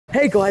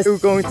Hey guys, we're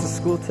going to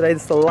school today.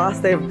 This is the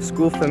last day of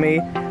school for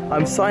me.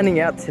 I'm signing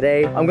out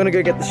today. I'm gonna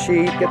go get the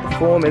sheet, get the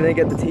form, and then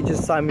get the teachers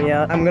to sign me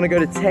out. I'm gonna go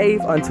to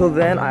TAFE. Until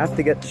then, I have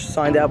to get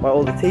signed out by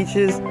all the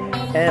teachers.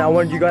 And I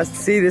wanted you guys to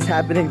see this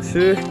happening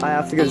too. I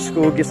have to go to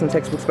school, give some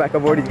textbooks back.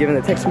 I've already given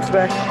the textbooks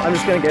back. I'm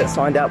just gonna get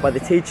signed out by the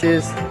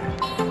teachers.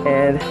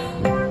 And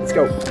let's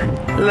go.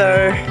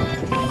 Hello.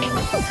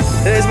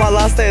 Today's my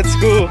last day at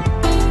school.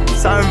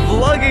 So I'm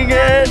vlogging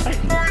it.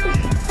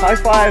 High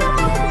five.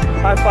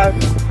 High five.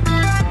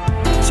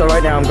 So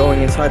right now I'm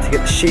going inside to get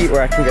the sheet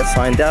where I can get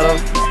signed out of.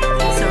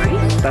 Sorry?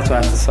 That's what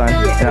I have to sign.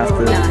 Yeah, and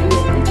after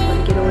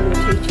yeah. Get all the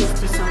teachers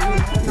to sign.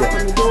 Knock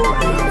on the door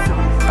and then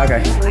sign.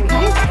 Okay. Okay?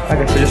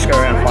 Okay, so just go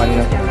around finding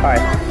them.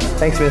 Alright.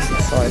 Thanks, miss.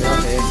 Sorry,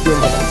 okay. Doing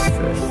my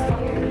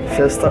best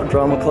first up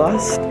drama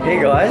class. Hey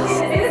guys.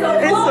 It's a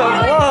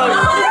vlog!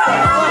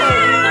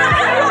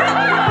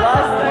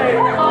 Last day.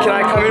 Can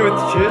I come in with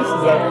the shoes?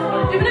 Is that...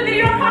 Doing a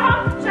video,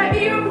 haha. Should I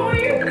video for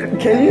you?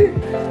 Can you?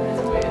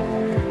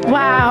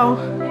 Wow.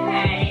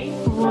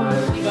 You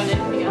got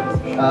anything else?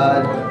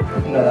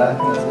 No,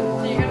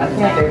 I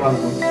think I take one.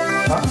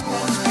 Huh?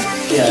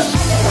 Yeah.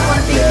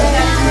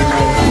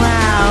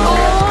 Wow.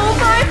 Oh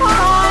my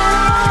god!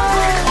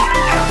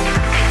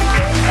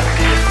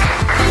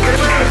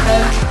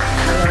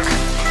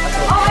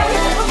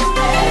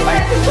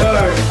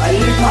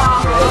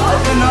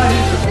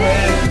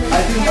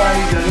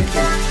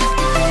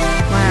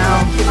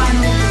 Wow.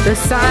 The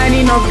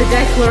signing of the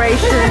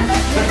Declaration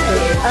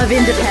of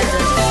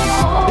Independence.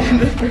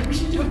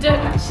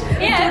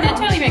 Yeah, that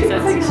totally makes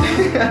sense.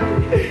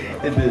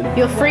 It did.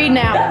 You're free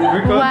now.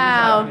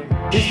 Wow.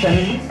 This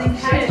pen.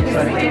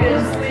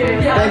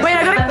 Wait,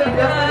 I gotta...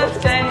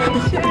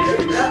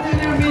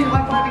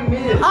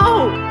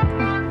 Oh!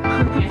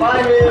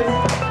 5 minutes.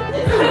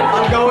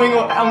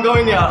 I'm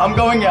going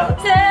out.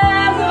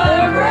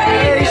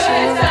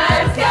 Celebrations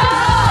has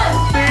gone.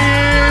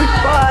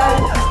 Bye.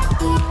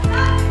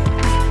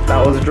 That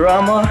was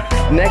drama.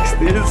 Next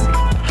is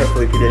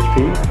hopefully PDHP.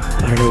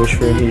 I don't know which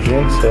room he's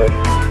in, so.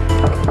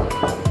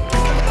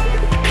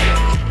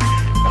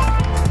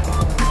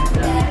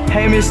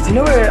 Hey miss, do you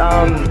know where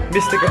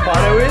Mr.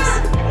 Capano is?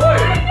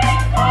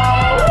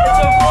 It's a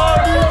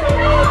vlog!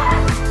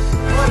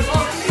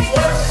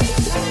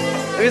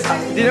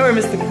 Do you know where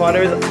Mr. Capano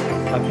is?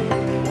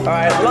 Okay.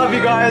 Alright, love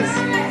you guys.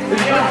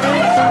 It's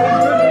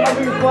good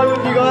having fun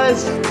with you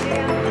guys.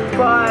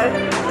 Bye.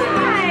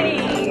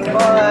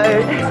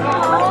 Bye.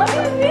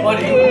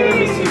 Buddy, I'm gonna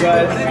miss you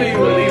guys.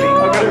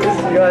 I'm gonna miss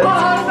you guys.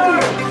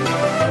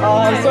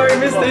 I'm sorry I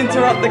missed to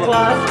interrupt the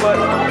class, but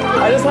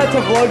I just had to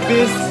vlog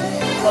this.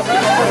 Have a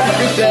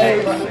good day.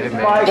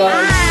 Bye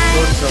guys.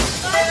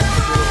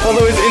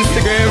 Follow his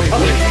Instagram.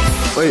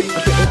 Wait, I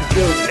think that's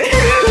good.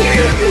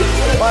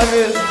 Bye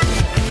miss.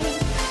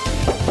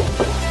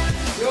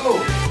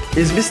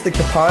 Is Mr.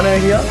 Capano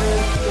here?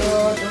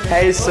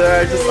 Hey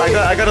sir,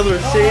 I got a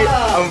little sheet.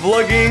 I'm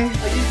vlogging.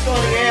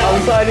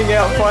 I'm signing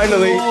out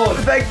finally.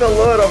 Thank the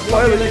Lord, I'm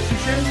finally.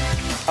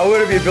 I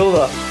want to be a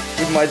builder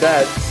with my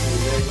dad.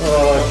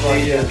 Oh,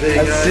 gee,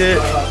 that's it.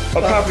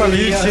 Apart from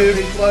YouTube.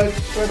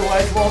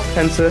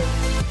 And sir.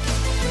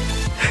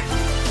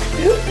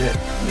 You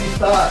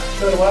start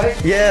straight away?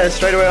 Yeah,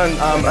 straight away on O10.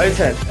 How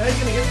are you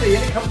going to get there? You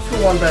only come to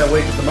school 1 day a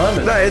week at the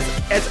moment. No,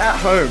 it's at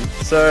home,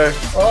 so...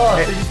 Oh, so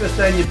you're just going to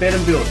stay in your bed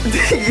and build?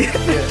 Yeah.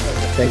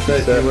 Thank you,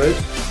 sir.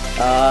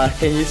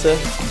 Can you, sir?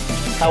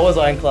 How was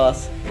I in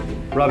class?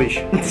 Rubbish.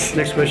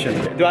 Next question.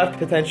 Do I have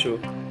potential?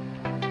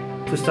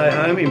 To stay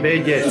home in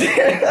bed, yes.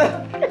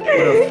 What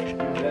else?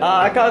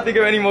 I can't think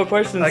of any more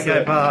questions, Okay,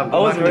 sir. I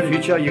wasn't in the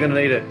future, you're going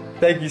to need it.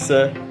 Thank you,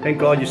 sir. Thank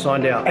God you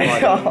signed out.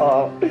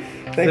 Oh,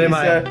 thank you,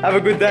 mate. sir. Have a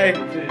good day.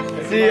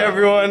 See you,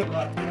 everyone.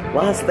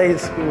 Last day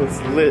of school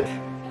is lit.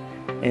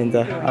 And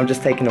I'm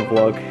just taking a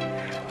vlog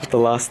of the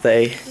last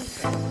day.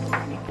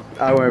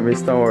 I won't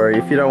miss, don't worry.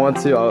 If you don't want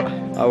to,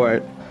 I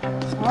won't.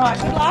 Alright,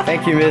 good luck.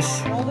 Thank you,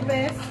 miss. All the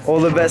best. All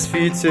the best for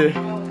you too.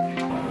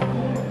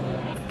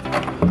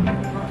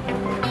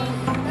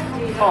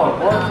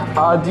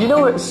 Oh, do you know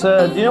what,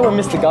 sir? Do you know where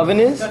Mr. Govern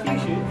is?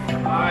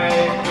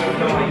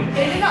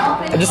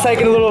 I'm just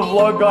taking a little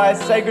vlog, guys.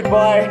 Say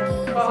goodbye.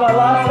 It's my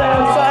last day.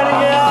 I'm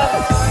signing out.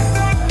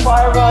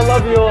 Bye, everyone. I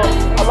love you all.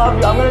 I love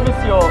you. I'm gonna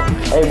miss you all.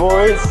 Hey,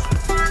 boys.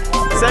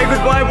 Say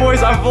goodbye,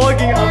 boys. I'm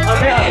vlogging. I'm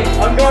out.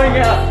 I'm going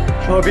out.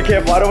 Oh, be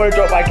careful. I don't want to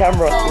drop my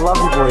camera. Love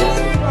you, boys.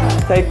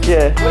 Take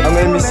care. I'm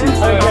gonna miss you. I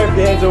don't care if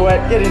your hands are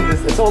wet. Get in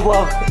this. It's all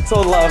love. It's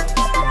all love.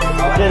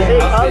 Get in.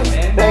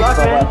 Thanks,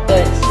 brother.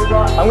 Thanks.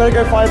 I'm gonna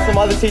go find some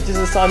other teachers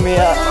to sign me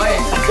out.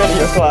 I'll go to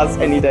your class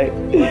any day.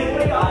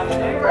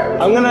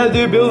 I'm gonna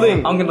do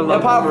building. I'm gonna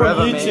love apart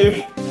from YouTube.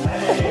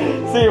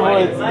 See you,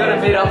 boys. We gotta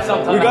meet up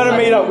sometime. We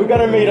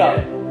gotta meet up.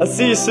 I'll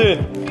see you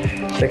soon.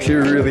 It's actually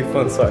really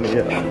fun signing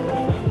out. I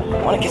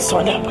wanna get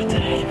signed out by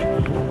today.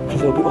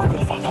 Because it'll be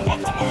awkward if I come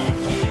back tomorrow.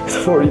 Because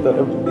I've already done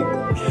everything.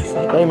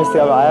 Hey, Mr.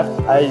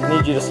 Gavin, I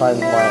need you to sign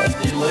my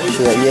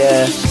shirt.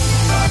 Yeah.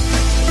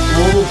 A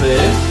little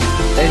bit.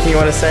 Anything you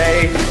want to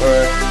say?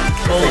 Or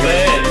All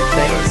bad.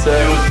 Thank you, sir.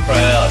 He was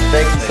proud.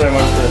 Thank you so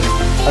much, sir.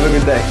 Have a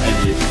good day.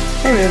 And you.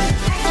 Hey man.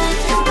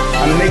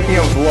 I'm making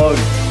a vlog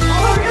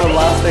for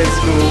last day of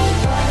school.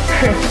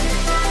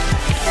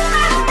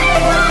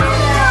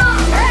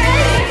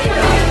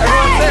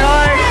 Everyone say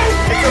hi.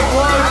 It's a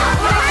vlog.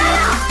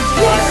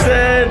 I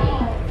said,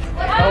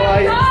 how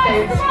are you?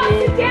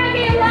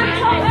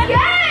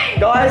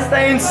 Guys,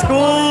 stay in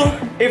school.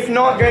 If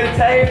not, go to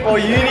TAFE or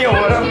uni or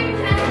whatever.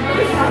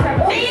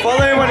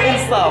 Follow him on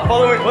Insta.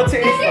 Follow him. What's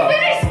your Insta?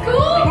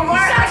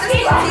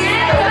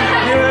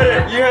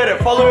 You heard it.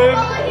 Follow him.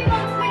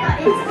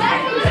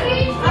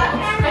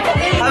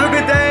 Have a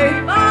good day.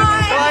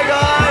 Bye. Bye,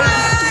 guys.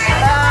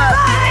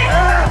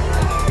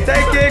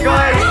 Take care,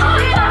 guys.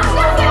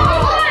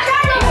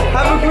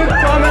 Have a good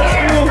time at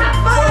school.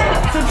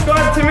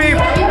 Subscribe to me.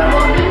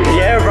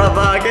 Yeah,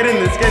 brother. Get in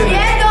this. Get in this.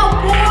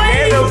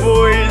 Yeah, the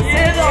boys.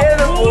 Yeah,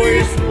 the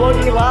boys.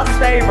 Vlogging last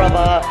day,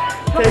 brother.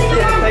 Take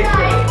care. Take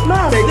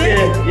care. Take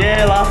care.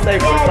 Yeah, last day,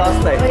 boys.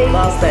 Last day.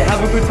 Last day.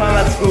 Have a good time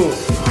at school.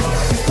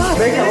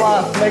 Make it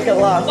last. Make it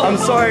last. I'm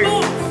sorry.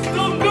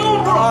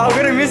 Oh, I'm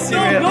gonna miss you,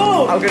 man.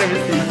 I'm gonna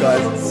miss you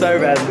guys so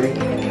badly.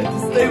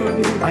 Stay with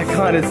me. I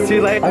can't. It's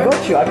too late. I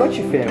got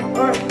you, fam.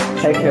 Alright.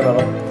 Take care,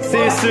 brother.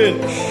 See you soon.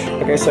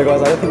 Okay, so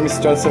guys, I don't think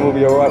Mr. Johnson will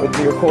be alright with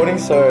the recording,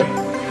 so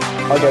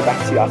I'll get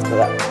back to you after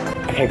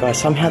that. Okay, guys,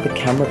 somehow the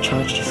camera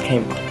charge just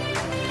came on.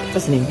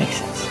 Doesn't even make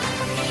sense.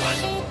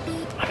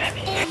 But I'm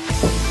happy.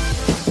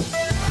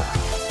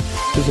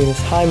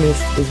 Hi,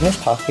 Miss. Is Miss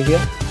Parker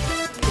here?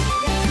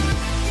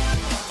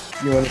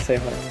 You want to say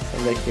hi?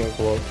 I'm making a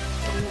vlog.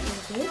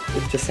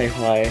 Just say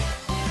hi.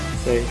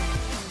 Say.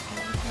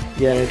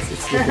 Yeah,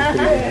 it's looking pretty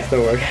nice.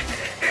 Don't worry.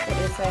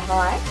 Say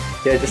hi.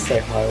 Yeah, just say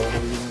hi.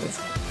 It's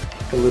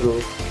a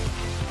little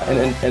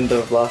end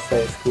of last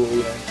day of school,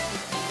 you know.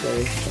 So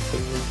that's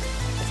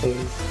what it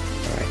is.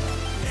 Alright.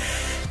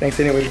 Thanks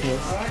anyway,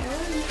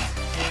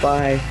 Miss.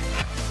 Bye.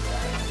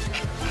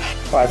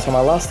 Alright, so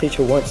my last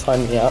teacher won't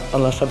sign me out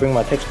unless I bring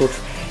my textbooks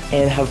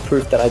and have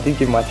proof that I did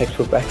give my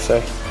textbook back,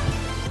 so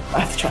I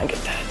have to try and get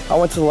that. I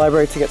went to the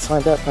library to get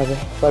signed out by the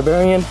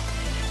librarian,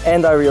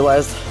 and I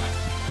realized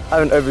I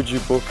have an overdue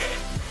book.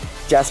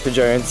 Jasper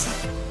Jones,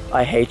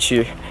 I Hate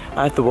You.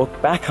 I have to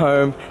walk back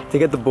home to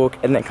get the book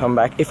and then come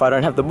back. If I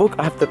don't have the book,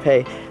 I have to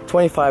pay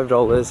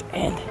 $25,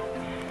 and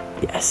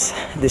yes,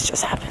 this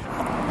just happened.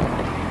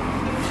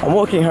 I'm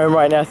walking home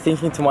right now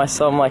thinking to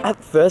myself, like,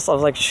 at first I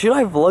was like, should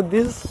I vlog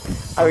this?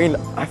 I mean,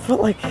 I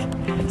felt like,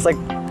 it's like,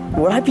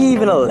 would I be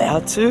even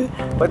allowed to?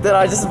 But then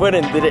I just went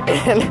and did it,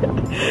 and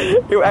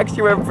it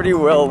actually went pretty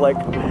well. Like,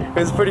 it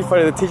was pretty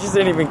funny. The teachers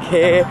didn't even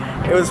care.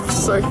 It was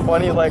so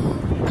funny. Like,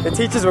 the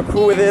teachers were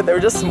cool with it. They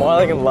were just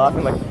smiling and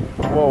laughing, like,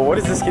 whoa, what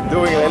is this kid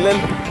doing? And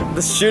then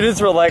the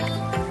students were like,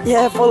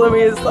 yeah, follow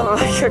me and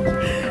stuff.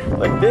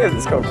 Like, damn,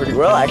 this got pretty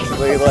well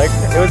actually. Like,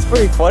 it was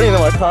pretty funny. And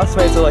then my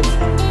classmates were like,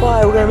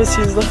 bye, we're gonna miss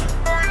you.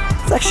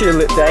 It's actually a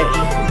lit day.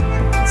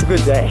 It's a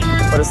good day,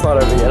 but it's not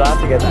over yet. I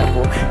have to get that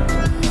book.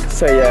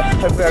 So yeah,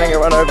 hopefully I don't get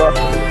run over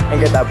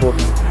and get that book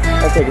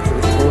and take it to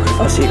the school.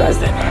 I'll see you guys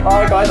then.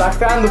 Alright guys, I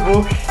found the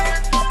book.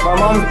 My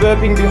mom's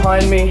burping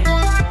behind me.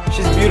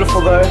 She's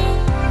beautiful though.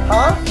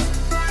 Huh?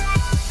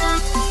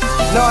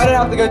 No, I don't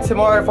have to go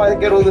tomorrow if I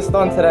get all this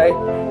done today.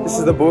 This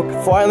is the book.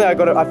 Finally I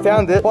got it, I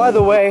found it. By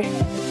the way,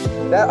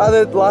 that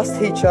other last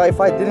teacher, if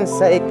I didn't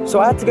say, so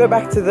I had to go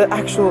back to the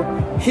actual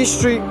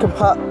history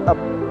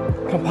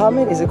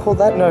compartment, is it called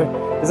that? No.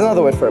 There's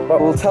another word for it,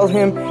 but we'll tell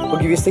him, we'll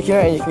give you a sticky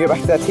note and you can go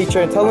back to that teacher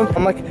and tell him.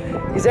 I'm like,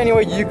 is there any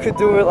way you could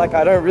do it? Like,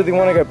 I don't really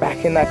want to go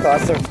back in that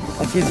classroom.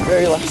 Like, he's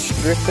very like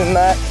strict in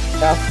that.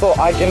 And I thought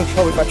I'd get in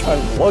trouble if I try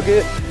and vlog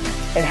it.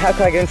 And how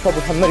can I get in trouble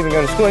if I'm not even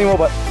going to school anymore?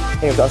 But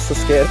anyways, I was so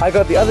scared. I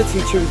got the other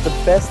teacher who's the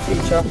best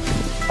teacher.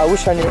 I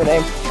wish I knew her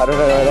name. I don't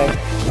know her name.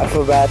 I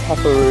feel bad, I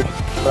feel rude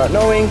for not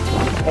knowing.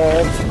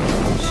 And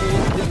she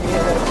did me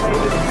a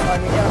favor to sign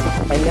me out.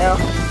 And now,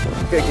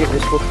 I'm going to give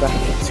this book back.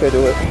 Let's go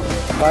do it.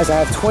 Guys,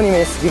 I have 20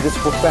 minutes to give this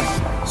book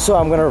back, so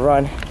I'm gonna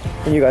run,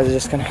 and you guys are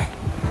just gonna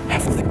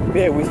have to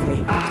bear with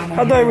me.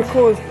 How do I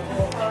record?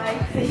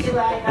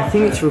 I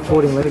think it's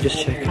recording, let me just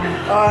check.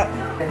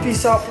 Alright,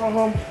 peace out from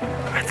home.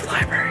 I'm at the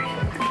library.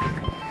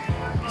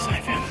 So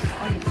I found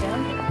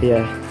it.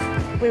 Yeah.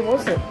 Where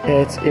was it?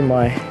 Yeah, it's in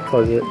my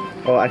closet.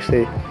 Oh,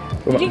 actually,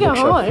 did you go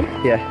home?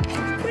 Yeah,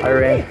 I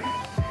ran.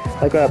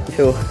 I got up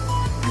till...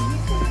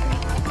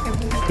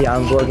 Yeah,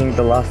 I'm vlogging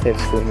the last day of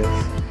school, miss.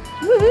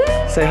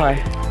 Woohoo! Say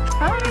hi.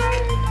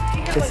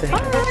 Hi! Just say hi.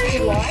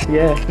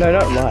 Yeah, no,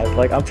 not live.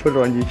 Like, I'll put it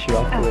on YouTube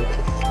afterwards.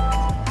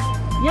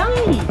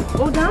 Yay!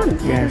 All done.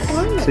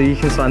 Yes. So you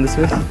can sign this,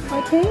 miss?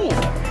 Okay.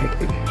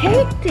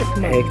 Hectic,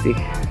 man. Hectic.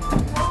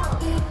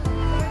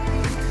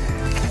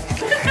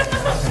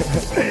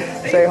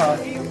 Say hi.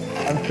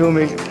 I'm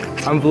filming.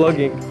 I'm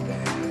vlogging.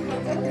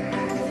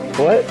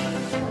 What?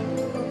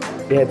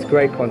 Yeah, it's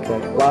great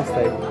content. Last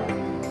day.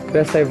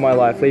 Best day of my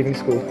life, leaving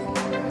school.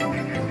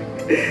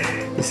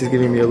 This is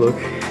giving me a look.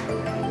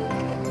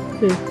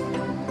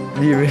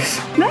 You miss?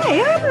 No,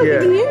 I'm not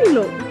giving you any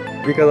look.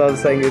 Because I was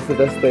saying it's the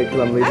best day because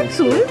I'm leaving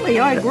Absolutely,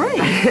 school. I agree.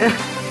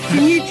 It's a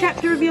new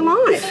chapter of your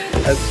life.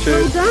 That's true.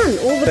 Well done,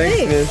 all the Thanks,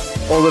 best.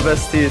 miss. All the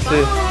best to you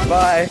too.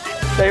 Bye.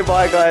 Say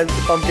bye, guys.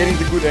 If I'm getting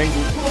the good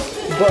angle.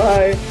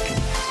 Bye.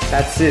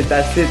 That's it.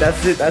 That's it.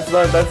 That's it. That's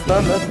done. That's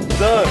done. That's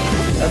done.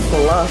 That's the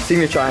last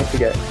signature I have to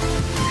get.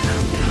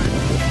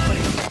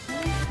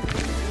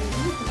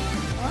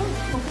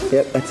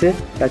 Yep, that's it.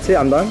 That's it.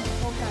 I'm done.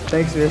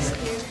 Thanks, miss.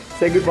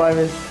 Say goodbye,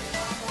 miss.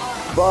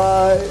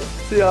 Bye.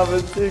 See you,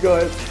 Ahmed. See you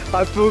guys.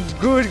 I feel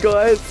good,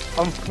 guys.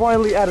 I'm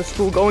finally out of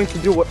school, going to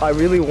do what I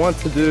really want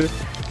to do,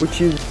 which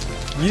is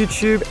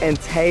YouTube and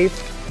TAFE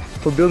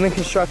for building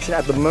construction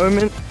at the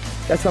moment.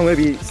 That's what I'm going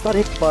to be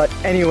studying. But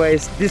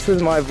anyways, this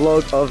was my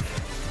vlog of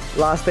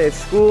last day of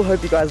school.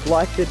 Hope you guys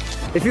liked it.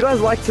 If you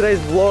guys liked today's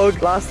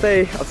vlog, last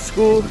day of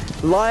school,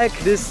 like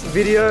this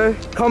video,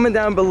 comment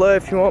down below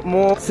if you want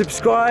more,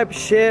 subscribe,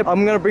 share.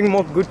 I'm gonna bring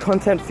more good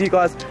content for you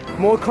guys.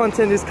 More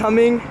content is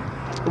coming.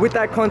 With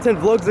that content,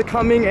 vlogs are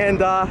coming, and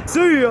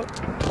see ya!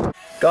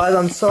 Guys,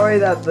 I'm sorry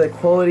that the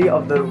quality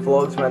of the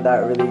vlogs weren't that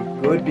really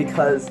good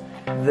because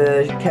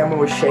the camera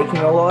was shaking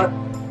a lot.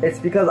 It's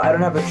because I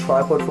don't have a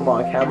tripod for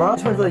my camera. I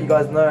just want to let you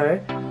guys know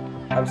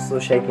I'm still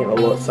shaking a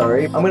lot,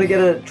 sorry. I'm gonna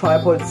get a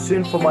tripod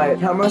soon for my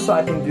camera so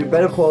I can do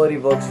better quality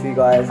vlogs for you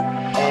guys,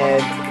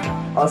 and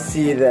I'll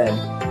see you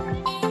then.